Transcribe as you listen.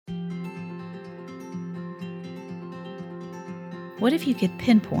What if you could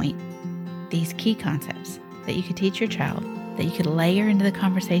pinpoint these key concepts that you could teach your child, that you could layer into the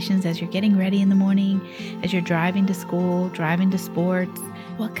conversations as you're getting ready in the morning, as you're driving to school, driving to sports?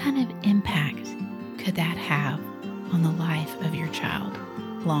 What kind of impact could that have on the life of your child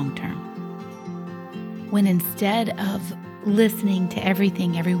long term? When instead of listening to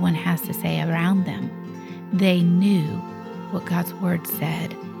everything everyone has to say around them, they knew what God's Word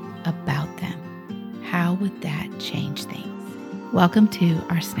said about them, how would that change things? Welcome to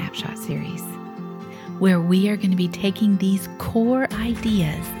our Snapshot series, where we are going to be taking these core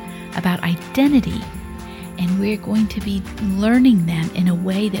ideas about identity, and we're going to be learning them in a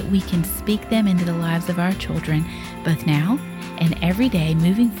way that we can speak them into the lives of our children, both now and every day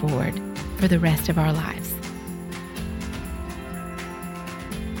moving forward for the rest of our lives.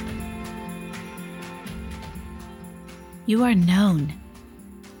 You are known,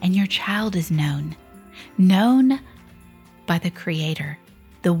 and your child is known. Known by the Creator,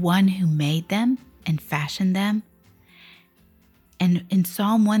 the one who made them and fashioned them. And in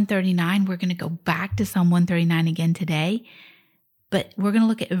Psalm 139, we're going to go back to Psalm 139 again today, but we're going to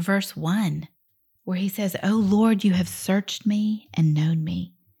look at verse 1, where he says, "Oh Lord, you have searched me and known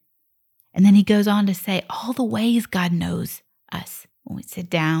me." And then he goes on to say all the ways God knows us. When we sit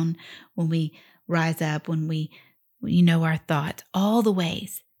down, when we rise up, when you know our thoughts, all the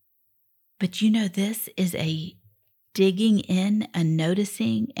ways. But this is a digging in, a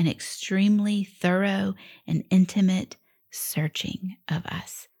noticing, an extremely thorough and intimate searching of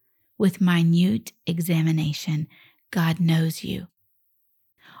us. With minute examination, God knows you.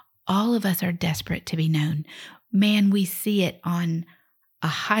 All of us are desperate to be known. Man, we see it on a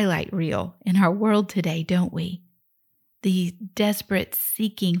highlight reel in our world today, don't we? The desperate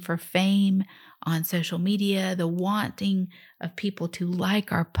seeking for fame on social media, the wanting of people to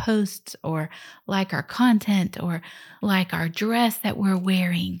like our posts or like our content or like our dress that we're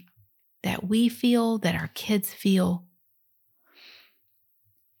wearing, that we feel, that our kids feel.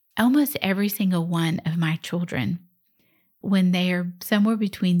 Almost every single one of my children, when they are somewhere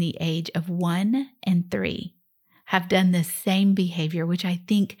between the age of 1 and 3, have done the same behavior, which I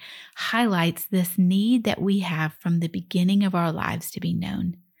think highlights this need that we have from the beginning of our lives to be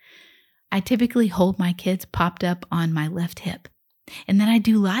known. I typically hold my kids popped up on my left hip, and then I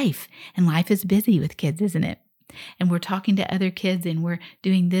do life, and life is busy with kids, isn't it? And we're talking to other kids, and we're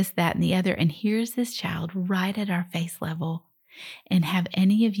doing this, that, and the other, and here's this child right at our face level. And have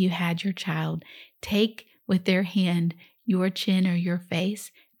any of you had your child take with their hand your chin or your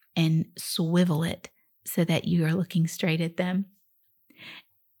face and swivel it so that you are looking straight at them?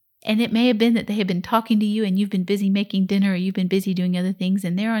 And it may have been that they have been talking to you and you've been busy making dinner or you've been busy doing other things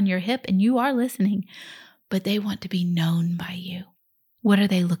and they're on your hip and you are listening, but they want to be known by you. What are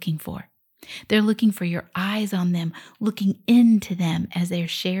they looking for? They're looking for your eyes on them, looking into them as they're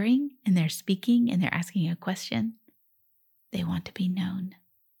sharing and they're speaking and they're asking a question. They want to be known.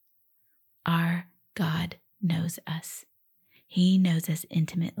 Our God knows us. He knows us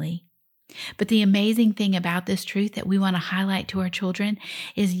intimately. But the amazing thing about this truth that we want to highlight to our children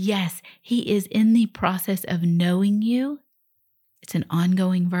is, yes, He is in the process of knowing you. It's an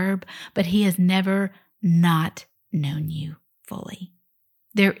ongoing verb, but He has never not known you fully.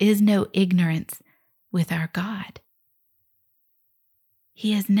 There is no ignorance with our God.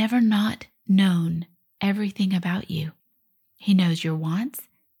 He has never not known everything about you. He knows your wants.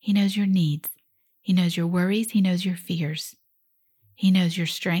 He knows your needs. He knows your worries. He knows your fears. He knows your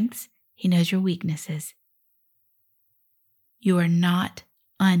strengths. He knows your weaknesses. You are not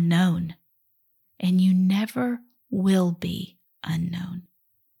unknown, and you never will be unknown.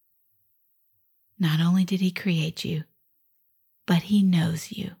 Not only did He create you, but He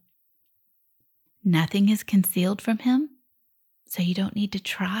knows you. Nothing is concealed from Him, so you don't need to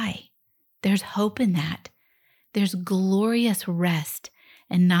try. There's hope in that. There's glorious rest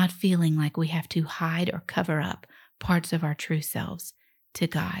in not feeling like we have to hide or cover up parts of our true selves to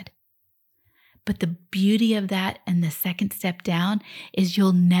God. But the beauty of that and the second step down is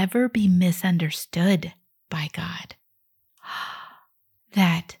you'll never be misunderstood by God.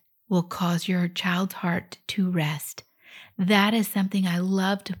 That will cause your child's heart to rest. That is something I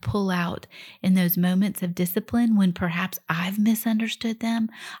love to pull out in those moments of discipline when perhaps I've misunderstood them.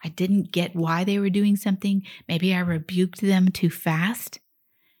 I didn't get why they were doing something. Maybe I rebuked them too fast.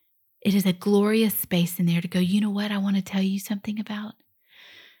 It is a glorious space in there to go, you know what I want to tell you something about?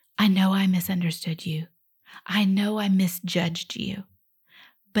 I know I misunderstood you. I know I misjudged you.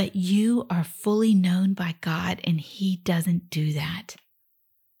 But you are fully known by God, and He doesn't do that.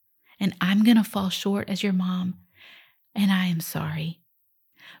 And I'm going to fall short as your mom, and I am sorry.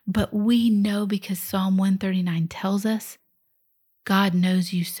 But we know, because Psalm 139 tells us, God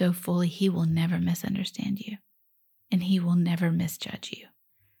knows you so fully, He will never misunderstand you, and He will never misjudge you.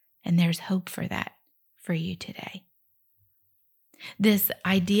 And there's hope for that for you today. This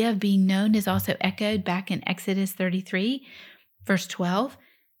idea of being known is also echoed back in Exodus 33, verse 12.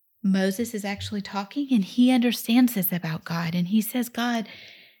 Moses is actually talking, and he understands this about God. And he says, God,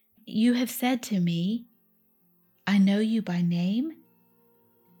 you have said to me, I know you by name,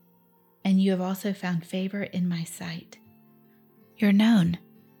 and you have also found favor in my sight. You're known.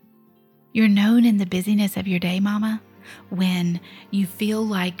 You're known in the busyness of your day, Mama, when you feel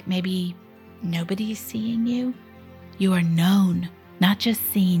like maybe nobody's seeing you. You are known, not just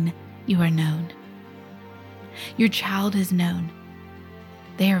seen, you are known. Your child is known.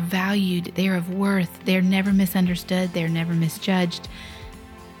 They are valued, they are of worth, they're never misunderstood, they're never misjudged.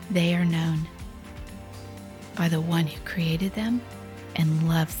 They are known by the one who created them and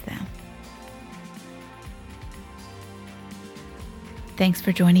loves them. Thanks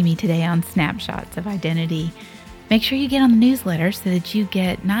for joining me today on Snapshots of Identity. Make sure you get on the newsletter so that you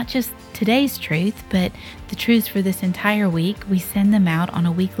get not just today's truth, but the truths for this entire week. We send them out on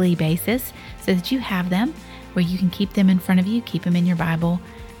a weekly basis so that you have them, where you can keep them in front of you, keep them in your Bible,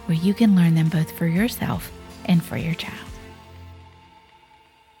 where you can learn them both for yourself and for your child.